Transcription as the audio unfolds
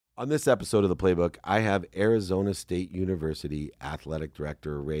On this episode of The Playbook, I have Arizona State University Athletic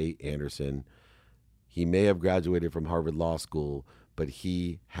Director Ray Anderson. He may have graduated from Harvard Law School, but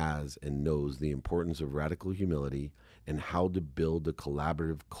he has and knows the importance of radical humility and how to build a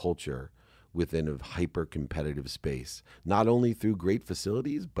collaborative culture within a hyper-competitive space, not only through great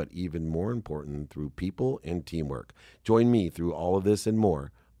facilities, but even more important, through people and teamwork. Join me through all of this and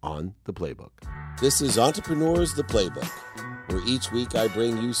more on The Playbook. This is Entrepreneurs The Playbook, where each week I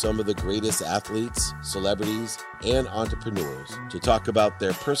bring you some of the greatest athletes, celebrities, and entrepreneurs to talk about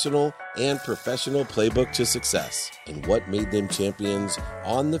their personal and professional playbook to success and what made them champions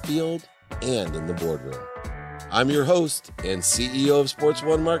on the field and in the boardroom. I'm your host and CEO of Sports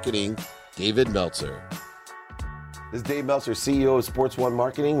One Marketing, David Meltzer. This is Dave Meltzer, CEO of Sports One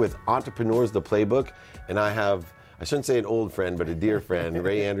Marketing with Entrepreneurs The Playbook, and I shouldn't say an old friend, but a dear friend,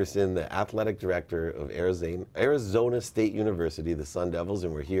 Ray Anderson, the athletic director of Arizona State University, the Sun Devils,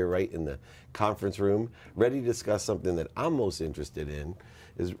 and we're here right in the conference room, ready to discuss something that I'm most interested in.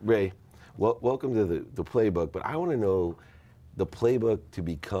 Ray, welcome to the Playbook, but I want to know the playbook to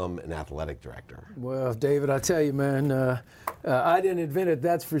become an athletic director. Well, David, I tell you, man, I didn't invent it,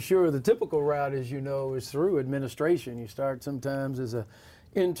 that's for sure. The typical route, as you know, is through administration. You start sometimes as an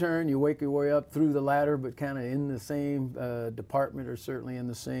intern, you work your way up through the ladder, but kind of in the same department or certainly in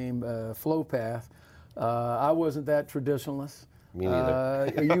the same flow path. I wasn't that traditionalist. Me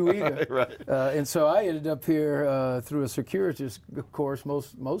neither. You either. Right. And so I ended up here through a circuitous course,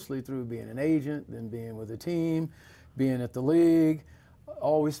 mostly through being an agent, then being with a team, being at the league.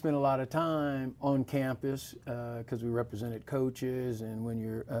 Always spent a lot of time on campus because we represented coaches, and when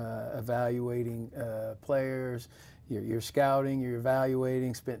you're evaluating players, you're scouting, you're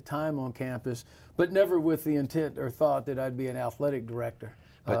evaluating, spent time on campus, but never with the intent or thought that I'd be an athletic director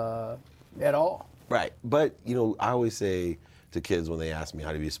at all. Right. But, you know, I always say to kids when they ask me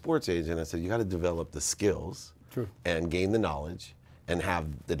how to be a sports agent, I said, you got to develop the skills and gain the knowledge and have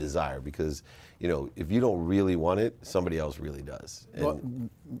the desire, because, you know, if you don't really want it, somebody else really does.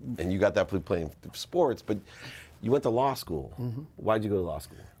 And you got that playing sports, but you went to law school. Mm-hmm. Why'd you go to law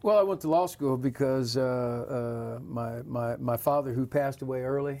school? Well, I went to law school because my father, who passed away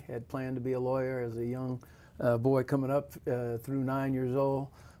early, had planned to be a lawyer as a young boy coming up through 9 years old.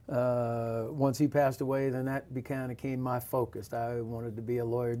 Once he passed away, then that kind of became my focus. I wanted to be a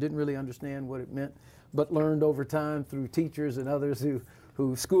lawyer. Didn't really understand what it meant, but learned over time through teachers and others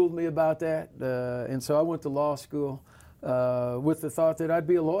who schooled me about that. And so I went to law school with the thought that I'd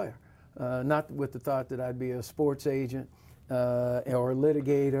be a lawyer, not with the thought that I'd be a sports agent or a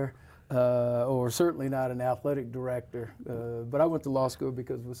litigator, or certainly not an athletic director. But I went to law school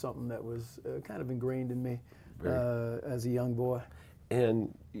because it was something that was kind of ingrained in me as a young boy.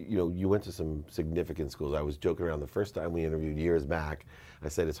 And, you know, you went to some significant schools. I was joking around the first time we interviewed years back. I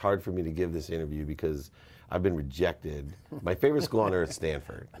said, it's hard for me to give this interview because I've been rejected. My favorite school on earth,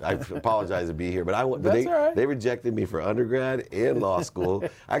 Stanford. I apologize to be here, but all right. They rejected me for undergrad and law school.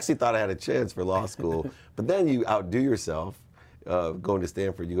 I actually thought I had a chance for law school, but then you outdo yourself going to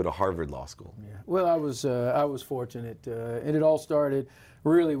Stanford. You go to Harvard Law School. Yeah. Well, I was fortunate, and it all started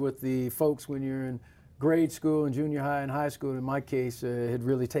really with the folks when you're in grade school and junior high and high school, in my case, had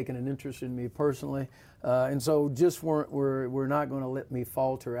really taken an interest in me personally. And so just were not going to let me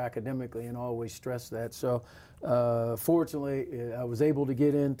falter academically, and always stress that. So fortunately, I was able to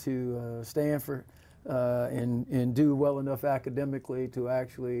get into Stanford and do well enough academically to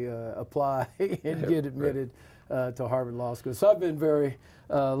actually apply and get admitted to Harvard Law School. So I've been very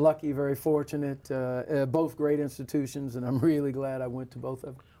lucky, very fortunate, both great institutions, and I'm really glad I went to both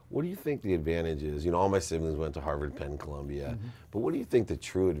of them. What do you think the advantage is? You know, all my siblings went to Harvard, Penn, Columbia, but what do you think the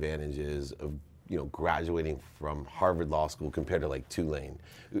true advantage is of, you know, graduating from Harvard Law School compared to like Tulane?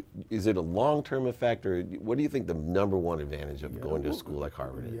 Is it a long-term effect, or what do you think the number one advantage of going to a school like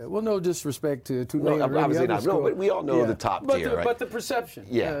Harvard is? Yeah, well, no disrespect to Tulane. No, obviously not. School. No, but we all know the top tier, right? But the perception.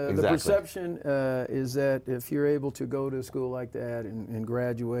 Yeah, exactly. The perception is that if you're able to go to a school like that and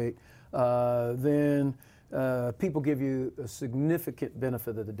graduate, then people give you a significant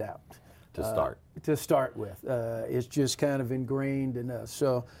benefit of the doubt. To start with. It's just kind of ingrained in us.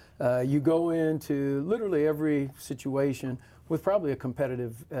 So you go into literally every situation with probably a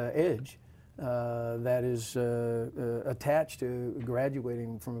competitive edge that is attached to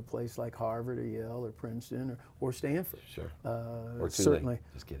graduating from a place like Harvard or Yale or Princeton or Stanford. Sure. Or certainly.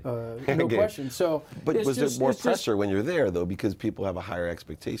 Just kidding. No question. So, but was there more pressure when you're there, though, because people have a higher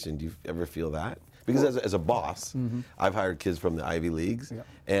expectation? Do you ever feel that? Because as a boss, I've hired kids from the Ivy Leagues,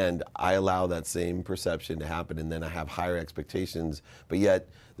 and I allow that same perception to happen, and then I have higher expectations, but yet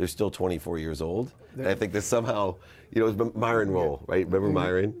they're still 24 years old. And I think that somehow, You know, it was Myron Roll, right? Remember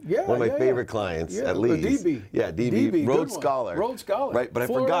Myron? Yeah, one of my yeah, favorite yeah. clients, Yeah, at least. DB. Yeah, DB, DB, Rhodes good one. Scholar. Rhodes Scholar. Right, but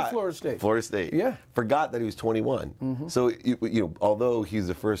Florida, I forgot. Florida State. Florida State. Yeah. Forgot that he was 21. So, you know, although he's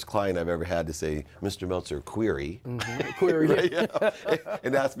the first client I've ever had to say, Mr. Meltzer, query. Query. Right, you know,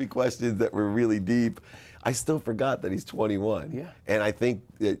 and ask me questions that were really deep. I still forgot that he's 21. Yeah. And I think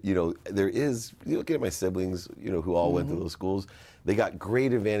that, you know, there is, you look at my siblings, you know, who all went to those schools, they got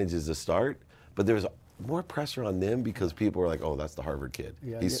great advantages to start, but there's more pressure on them because people are like, oh, that's the Harvard kid.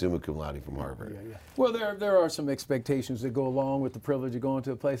 He's summa cum laude from Harvard. Yeah. Well, there are some expectations that go along with the privilege of going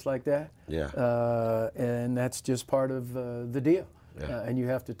to a place like that. Yeah. And that's just part of the deal. Yeah. And you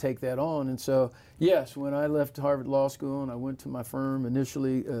have to take that on. And so, yes, when I left Harvard Law School and I went to my firm,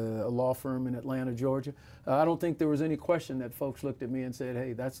 initially a law firm in Atlanta, Georgia, I don't think there was any question that folks looked at me and said,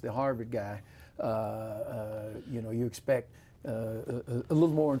 hey, that's the Harvard guy. You know, you expect a little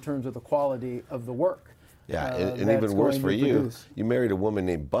more in terms of the quality of the work. Yeah, and even worse for you, you married a woman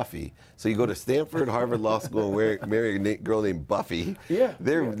named Buffy. So you go to Stanford, Harvard Law School, and marry a girl named Buffy. Yeah.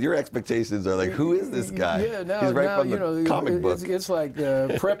 Your expectations are like, who is this guy? Yeah, now, he's right from you the know, comic book. It's like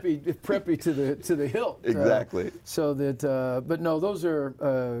preppy to the hilt. Exactly. So that, but no, those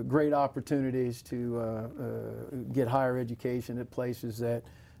are great opportunities to get higher education at places that,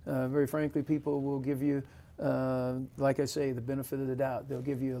 very frankly, people will give you, like I say, the benefit of the doubt. They'll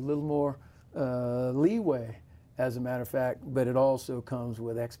give you a little more leeway, as a matter of fact, but it also comes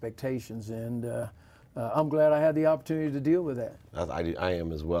with expectations, and I'm glad I had the opportunity to deal with that. I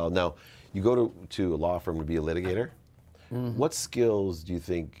am as well. Now, you go to a law firm to be a litigator. What skills do you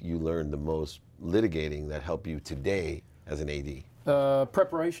think you learned the most litigating that help you today as an AD?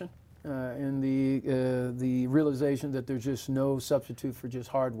 Preparation, and the realization that there's just no substitute for just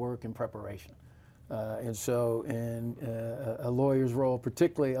hard work and preparation. And so in a lawyer's role,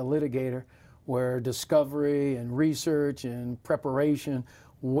 particularly a litigator, where discovery and research and preparation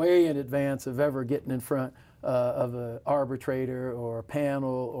way in advance of ever getting in front of an arbitrator or a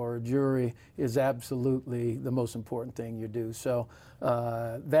panel or a jury is absolutely the most important thing you do. So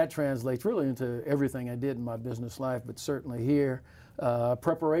that translates really into everything I did in my business life, but certainly here,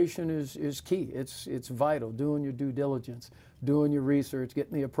 preparation is key. It's vital. Doing your due diligence, doing your research,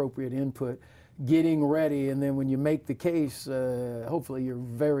 getting the appropriate input, getting ready, and then when you make the case, hopefully you're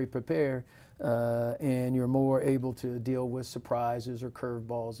very prepared and you're more able to deal with surprises or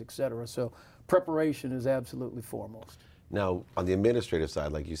curveballs, et cetera. So preparation is absolutely foremost. Now, on the administrative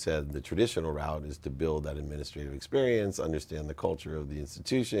side, like you said, the traditional route is to build that administrative experience, understand the culture of the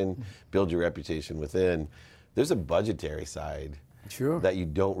institution, build your reputation within. There's a budgetary side that you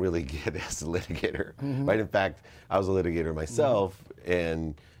don't really get as a litigator, right? In fact, I was a litigator myself,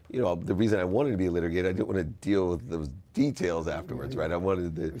 and you know, the reason I wanted to be a litigator, I didn't want to deal with those details afterwards, right? I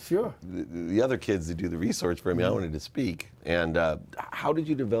wanted the other kids to do the research for me. I wanted to speak. And how did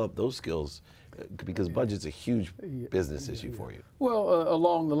you develop those skills? Because budget's a huge business issue for you. Well,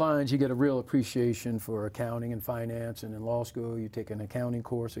 along the lines, you get a real appreciation for accounting and finance, and in law school, you take an accounting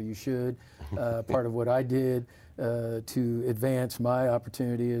course, or you should. Part of what I did to advance my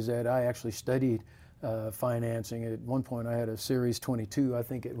opportunity is that I actually studied financing. At one point, I had a Series 22, I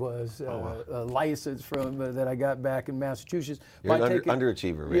think it was, a license from that I got back in Massachusetts. You're an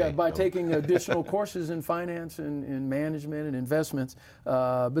underachiever, right? Yeah, by taking additional courses in finance and management and investments.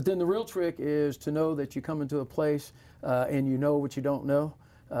 But then the real trick is to know that you come into a place and you know what you don't know,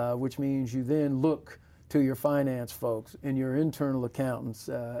 which means you then look to your finance folks and your internal accountants,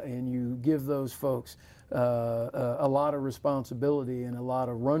 and you give those folks a lot of responsibility and a lot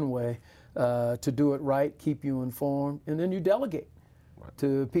of runway to do it right, keep you informed, and then you delegate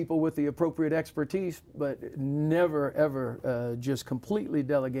to people with the appropriate expertise, but never, ever just completely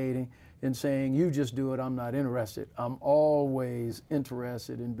delegating and saying, you just do it, I'm not interested. I'm always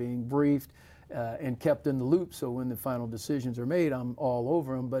interested in being briefed and kept in the loop, so when the final decisions are made, I'm all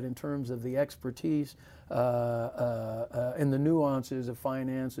over them. But in terms of the expertise and the nuances of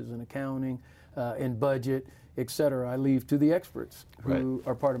finances and accounting and budget, et cetera, I leave to the experts who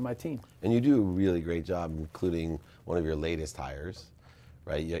are part of my team. And you do a really great job, including one of your latest hires,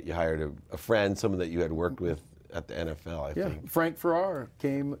 right? You hired a friend, someone that you had worked with at the NFL, I think. Frank Farrar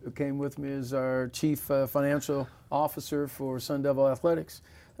came with me as our chief financial officer for Sun Devil Athletics.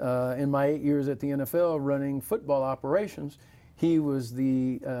 In my 8 years at the NFL running football operations, he was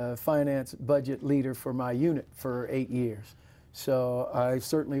the finance budget leader for my unit for 8 years. So I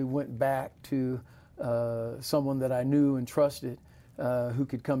certainly went back to someone that I knew and trusted who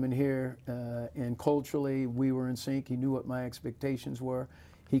could come in here and culturally we were in sync. He knew what my expectations were.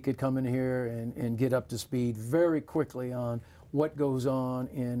 He could come in here and get up to speed very quickly on what goes on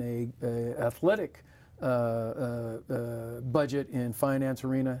in a athletic budget and finance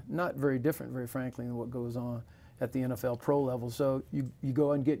arena, not very different, very frankly, than what goes on at the NFL pro level. So you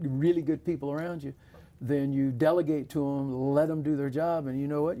go and get really good people around you, then you delegate to them, let them do their job, and you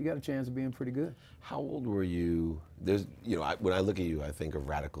know what? You got a chance of being pretty good. How old were you? There's, when I look at you, I think of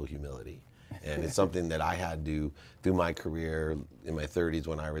radical humility. And it's something that I had to, through my career in my 30s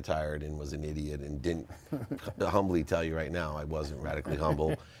when I retired and was an idiot and didn't humbly tell you right now, I wasn't radically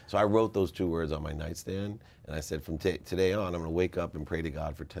humble. So I wrote those 2 words on my nightstand, and I said, from today on, I'm going to wake up and pray to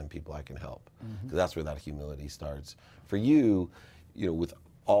God for 10 people I can help. Because that's where that humility starts. For you, with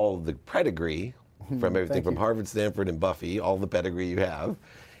all the pedigree, from everything from Harvard, Stanford, and Buffy, all the pedigree you have,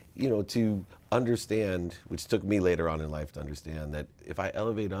 to understand, which took me later on in life to understand, that if I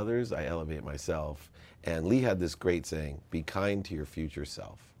elevate others, I elevate myself. And Lee had this great saying, be kind to your future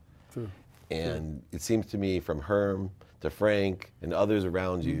self. True. And it seems to me, from Herm to Frank and others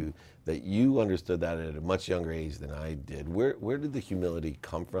around you, that you understood that at a much younger age than I did. Where did the humility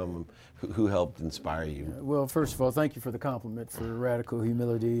come from? Who helped inspire you? Well, first of all, thank you for the compliment for radical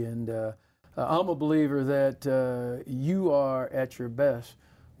humility. And I'm a believer that you are at your best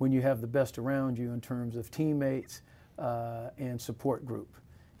when you have the best around you in terms of teammates and support group.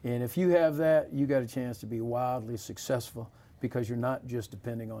 And if you have that, you got a chance to be wildly successful, because you're not just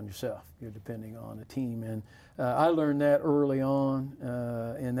depending on yourself, you're depending on a team. And I learned that early on,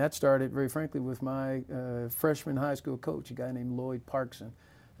 and that started, very frankly, with my freshman high school coach, a guy named Lloyd Parkson,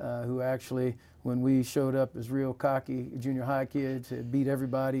 who actually, when we showed up as real cocky junior high kids, had beat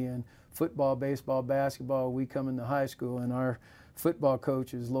everybody in football, baseball, basketball. We come into high school, and our football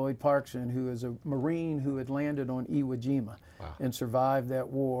coach is Lloyd Parkson, who is a Marine who had landed on Iwo Jima and survived that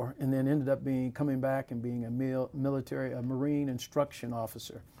war, and then ended up coming back and being a Marine instruction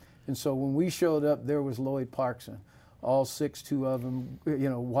officer. And so when we showed up, there was Lloyd Parkson, all 6'2" of them,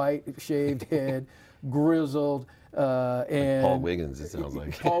 white, shaved head, grizzled, and Paul Wiggins, it sounds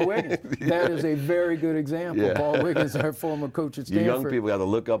like. Paul Wiggins. That is a very good example. Yeah. Paul Wiggins, our former coach at Stanford. You young people got to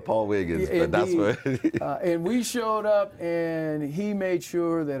look up Paul Wiggins. But that's what. And we showed up, and he made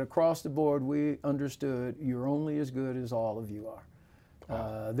sure that across the board we understood you're only as good as all of you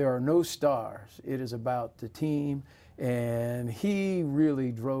are. There are no stars. It is about the team. And he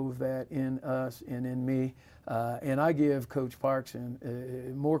really drove that in us and in me. And I give Coach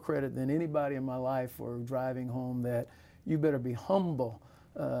Parkson more credit than anybody in my life for driving home that you better be humble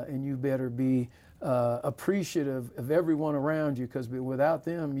and you better be appreciative of everyone around you, because without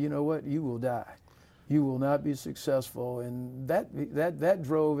them, you know what, you will die. You will not be successful. And that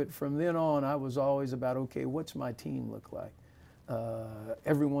drove it. From then on, I was always about, okay, what's my team look like?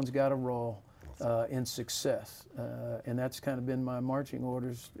 Everyone's got a role in success. And that's kind of been my marching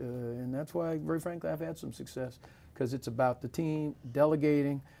orders. And that's why, very frankly, I've had some success, because it's about the team,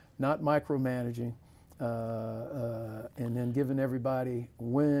 delegating, not micromanaging, and then giving everybody,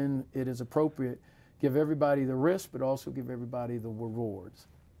 when it is appropriate, give everybody the risk, but also give everybody the rewards.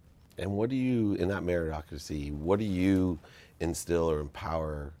 And what do you, in that meritocracy, what do you instill or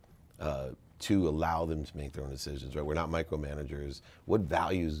empower to allow them to make their own decisions, right? We're not micromanagers. What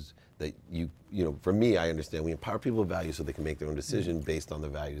values that for me, I understand we empower people with values so they can make their own decision based on the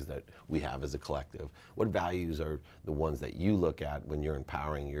values that we have as a collective. What values are the ones that you look at when you're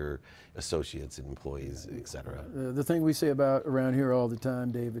empowering your associates and employees, et cetera? The thing we say about around here all the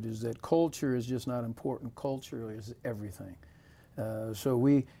time, David, is that culture is just not important. Culture is everything. So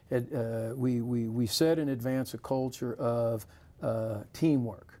we set in advance a culture of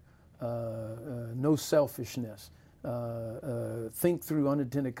teamwork, no selfishness. Think through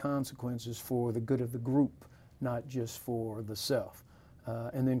unintended consequences for the good of the group, not just for the self.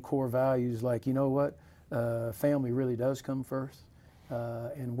 And then core values like, you know what, family really does come first,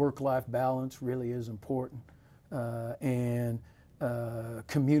 and work-life balance really is important, and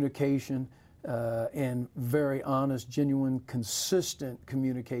communication, and very honest, genuine, consistent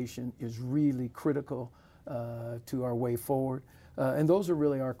communication is really critical to our way forward. And those are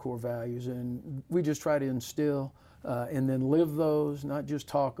really our core values, and we just try to instill and then live those, not just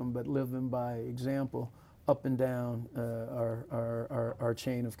talk them, but live them by example up and down our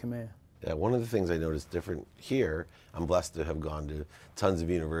chain of command. Yeah, one of the things I noticed different here, I'm blessed to have gone to tons of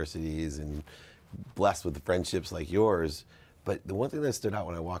universities and blessed with the friendships like yours, but the one thing that stood out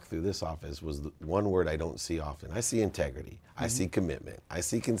when I walked through this office was the one word I don't see often. I see integrity, I see commitment, I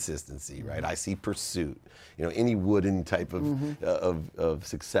see consistency, right? I see pursuit, any wooden type of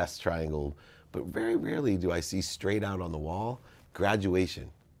success triangle, but very rarely do I see straight out on the wall graduation.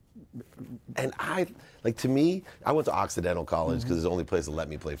 And to me, I went to Occidental College because it's the only place that let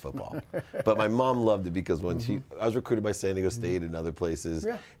me play football. But my mom loved it because when I was recruited by San Diego State and other places,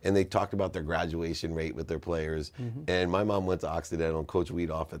 and they talked about their graduation rate with their players. And my mom went to Occidental, and Coach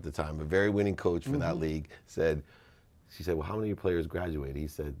Weedoff at the time, a very winning coach for that league, she said, well, how many of your players graduate? He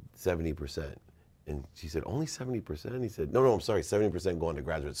said, 70%. And she said, only 70%? He said, no, I'm sorry, 70% going to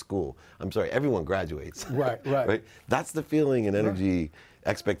graduate school. I'm sorry, everyone graduates. Right. That's the feeling and energy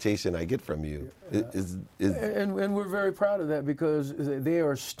expectation I get from you. And we're very proud of that because they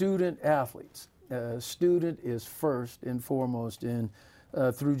are student athletes. Student is first and foremost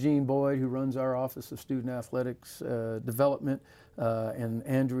through Gene Boyd, who runs our Office of Student Athletics Development, and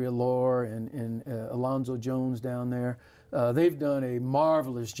Andrea Lohr and Alonzo Jones down there. They've done a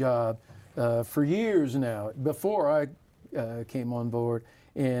marvelous job for years now, before I came on board,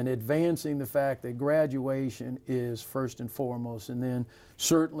 in advancing the fact that graduation is first and foremost. And then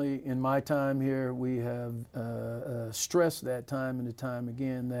certainly in my time here, we have stressed that time and time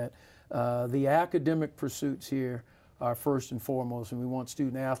again that the academic pursuits here are first and foremost, and we want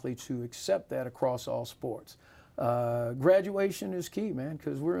student athletes to accept that across all sports. Graduation is key, man,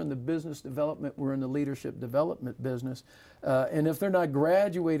 because we're in the business development, we're in the leadership development business, and if they're not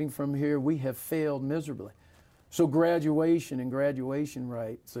graduating from here, we have failed miserably. So graduation and graduation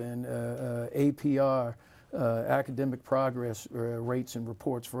rates and APR, academic progress rates and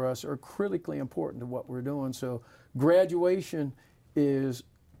reports for us are critically important to what we're doing. So graduation is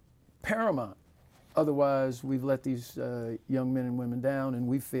paramount. Otherwise, we've let these young men and women down, and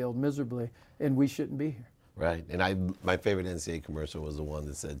we've failed miserably, and we shouldn't be here. Right, and my favorite NCAA commercial was the one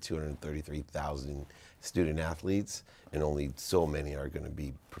that said 233,000 student athletes, and only so many are going to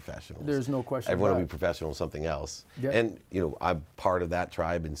be professionals. There's no question. Everyone will be professional in something else. Yep. And I'm part of that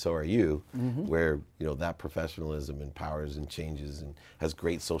tribe, and so are you, where that professionalism empowers and changes and has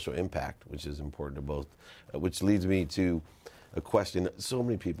great social impact, which is important to both. Which leads me to a question. So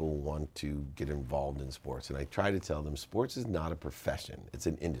many people want to get involved in sports, and I try to tell them sports is not a profession, it's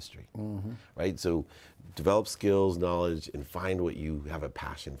an industry, right? So develop skills, knowledge, and find what you have a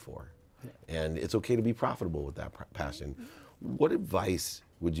passion for. And it's okay to be profitable with that passion. What advice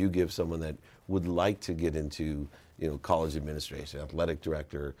would you give someone that would like to get into college administration, athletic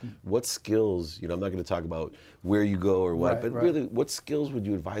director? What skills, I'm not going to talk about where you go or what, but really, what skills would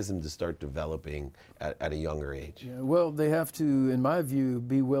you advise them to start developing at a younger age? Yeah, well, they have to, in my view,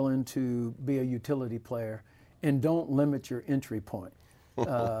 be willing to be a utility player, and don't limit your entry point.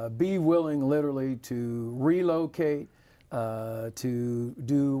 Be willing literally to relocate, to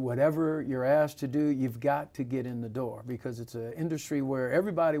do whatever you're asked to do. You've got to get in the door, because it's an industry where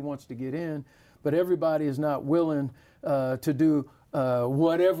everybody wants to get in, but everybody is not willing to do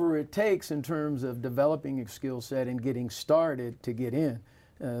whatever it takes in terms of developing a skill set and getting started to get in.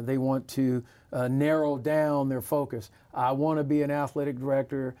 They want to narrow down their focus. I want to be an athletic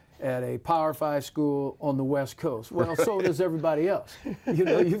director at a Power 5 school on the West Coast. Well, so does everybody else.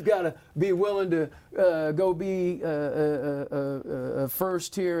 You've got to be willing to go be a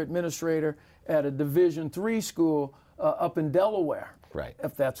first-tier administrator at a Division III school up in Delaware, right,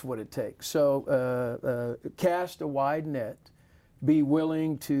 if that's what it takes. So cast a wide net. Be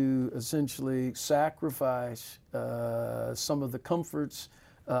willing to essentially sacrifice some of the comforts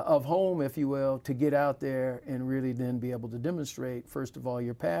of home, if you will, to get out there and really then be able to demonstrate, first of all,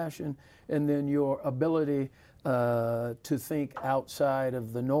 your passion, and then your ability to think outside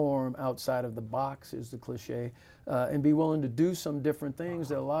of the norm, outside of the box is the cliche, and be willing to do some different things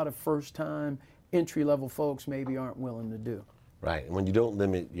that a lot of first-time entry-level folks maybe aren't willing to do. Right, and when you don't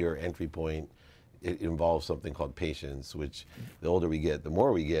limit your entry point, it involves something called patience, which the older we get, the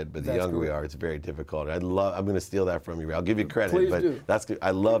more we get, but the younger we are, it's very difficult. I'm going to steal that from you, Ray. I'll give you credit, Please but do. That's good.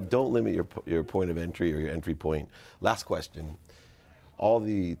 I love, don't limit your point of entry or your entry point. Last question. All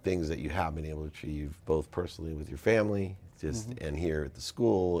the things that you have been able to achieve, both personally with your family, and here at the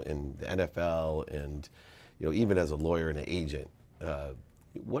school, and the NFL, and even as a lawyer and an agent,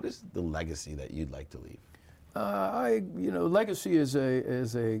 what is the legacy that you'd like to leave? Legacy is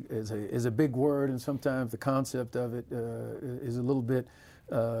a big word, and sometimes the concept of it is a little bit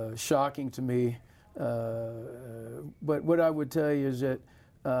shocking to me. But what I would tell you is that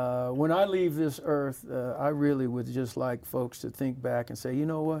when I leave this earth, I really would just like folks to think back and say, you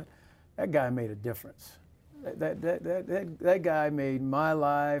know what, that guy made a difference. That guy made my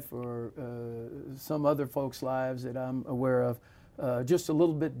life, or some other folks' lives that I'm aware of, just a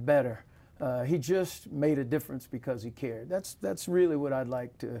little bit better. He just made a difference because he cared. That's really what I'd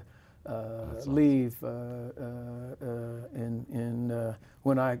like to leave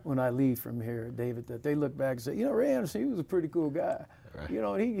when I leave from here, David. That they look back and say, Ray Anderson, he was a pretty cool guy. Right. You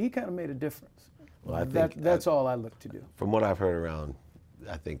know, he kind of made a difference. Well, I think that's all I look to do. From what I've heard around,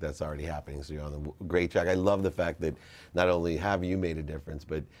 I think that's already happening. So you're on the great track. I love the fact that not only have you made a difference,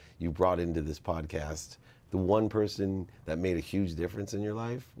 but you brought into this podcast the one person that made a huge difference in your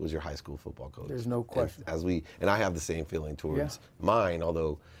life was your high school football coach. There's no question. And I have the same feeling towards mine,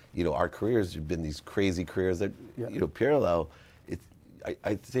 although, you know, our careers have been these crazy careers that, you know, parallel.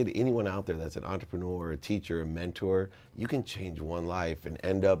 I'd say to anyone out there that's an entrepreneur, a teacher, a mentor, you can change one life and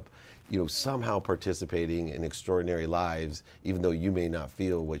end up, you know, somehow participating in extraordinary lives, even though you may not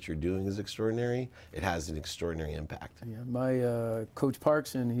feel what you're doing is extraordinary. It has an extraordinary impact. Yeah, my Coach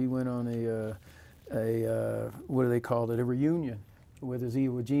Parkson, he went on what do they call it, a reunion with his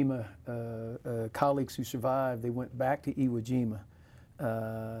Iwo Jima colleagues who survived. They went back to Iwo Jima,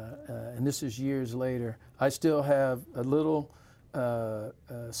 and this is years later. I still have a little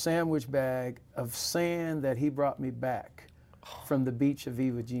sandwich bag of sand that he brought me back from the beach of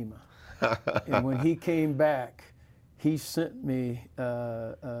Iwo Jima. And when he came back, he sent me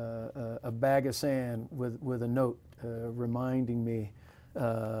a bag of sand with a note reminding me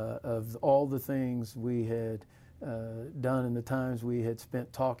of all the things we had done and the times we had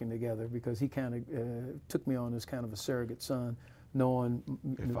spent talking together, because he kind of took me on as kind of a surrogate son, knowing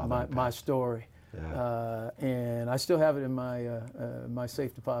my story. Yeah. And I still have it in my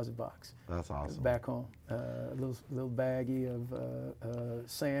safe deposit box. That's awesome. Back home, a little baggie of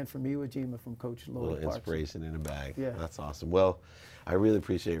sand from Iwo Jima from Coach Lloyd Parkson. Little inspiration in a bag. Yeah. That's awesome. Well, I really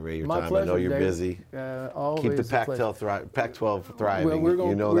appreciate, Ray, your time. Pleasure, I know you're David. busy. Always keep the Pac-12 thriving. Well, we're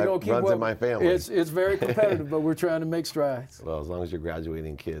you know that runs in my family. It's very competitive, but we're trying to make strides. Well, as long as you're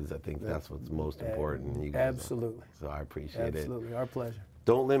graduating kids, I think that's what's most important. You guys absolutely. So I appreciate it. Absolutely, our pleasure.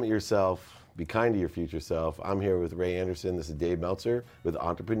 Don't limit yourself. Be kind to your future self. I'm here with Ray Anderson. This is Dave Meltzer with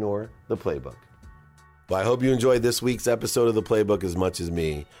Entrepreneur, The Playbook. Well, I hope you enjoyed this week's episode of The Playbook as much as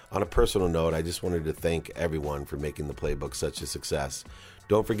me. On a personal note, I just wanted to thank everyone for making The Playbook such a success.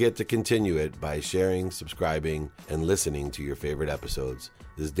 Don't forget to continue it by sharing, subscribing, and listening to your favorite episodes.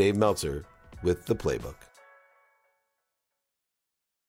 This is Dave Meltzer with The Playbook.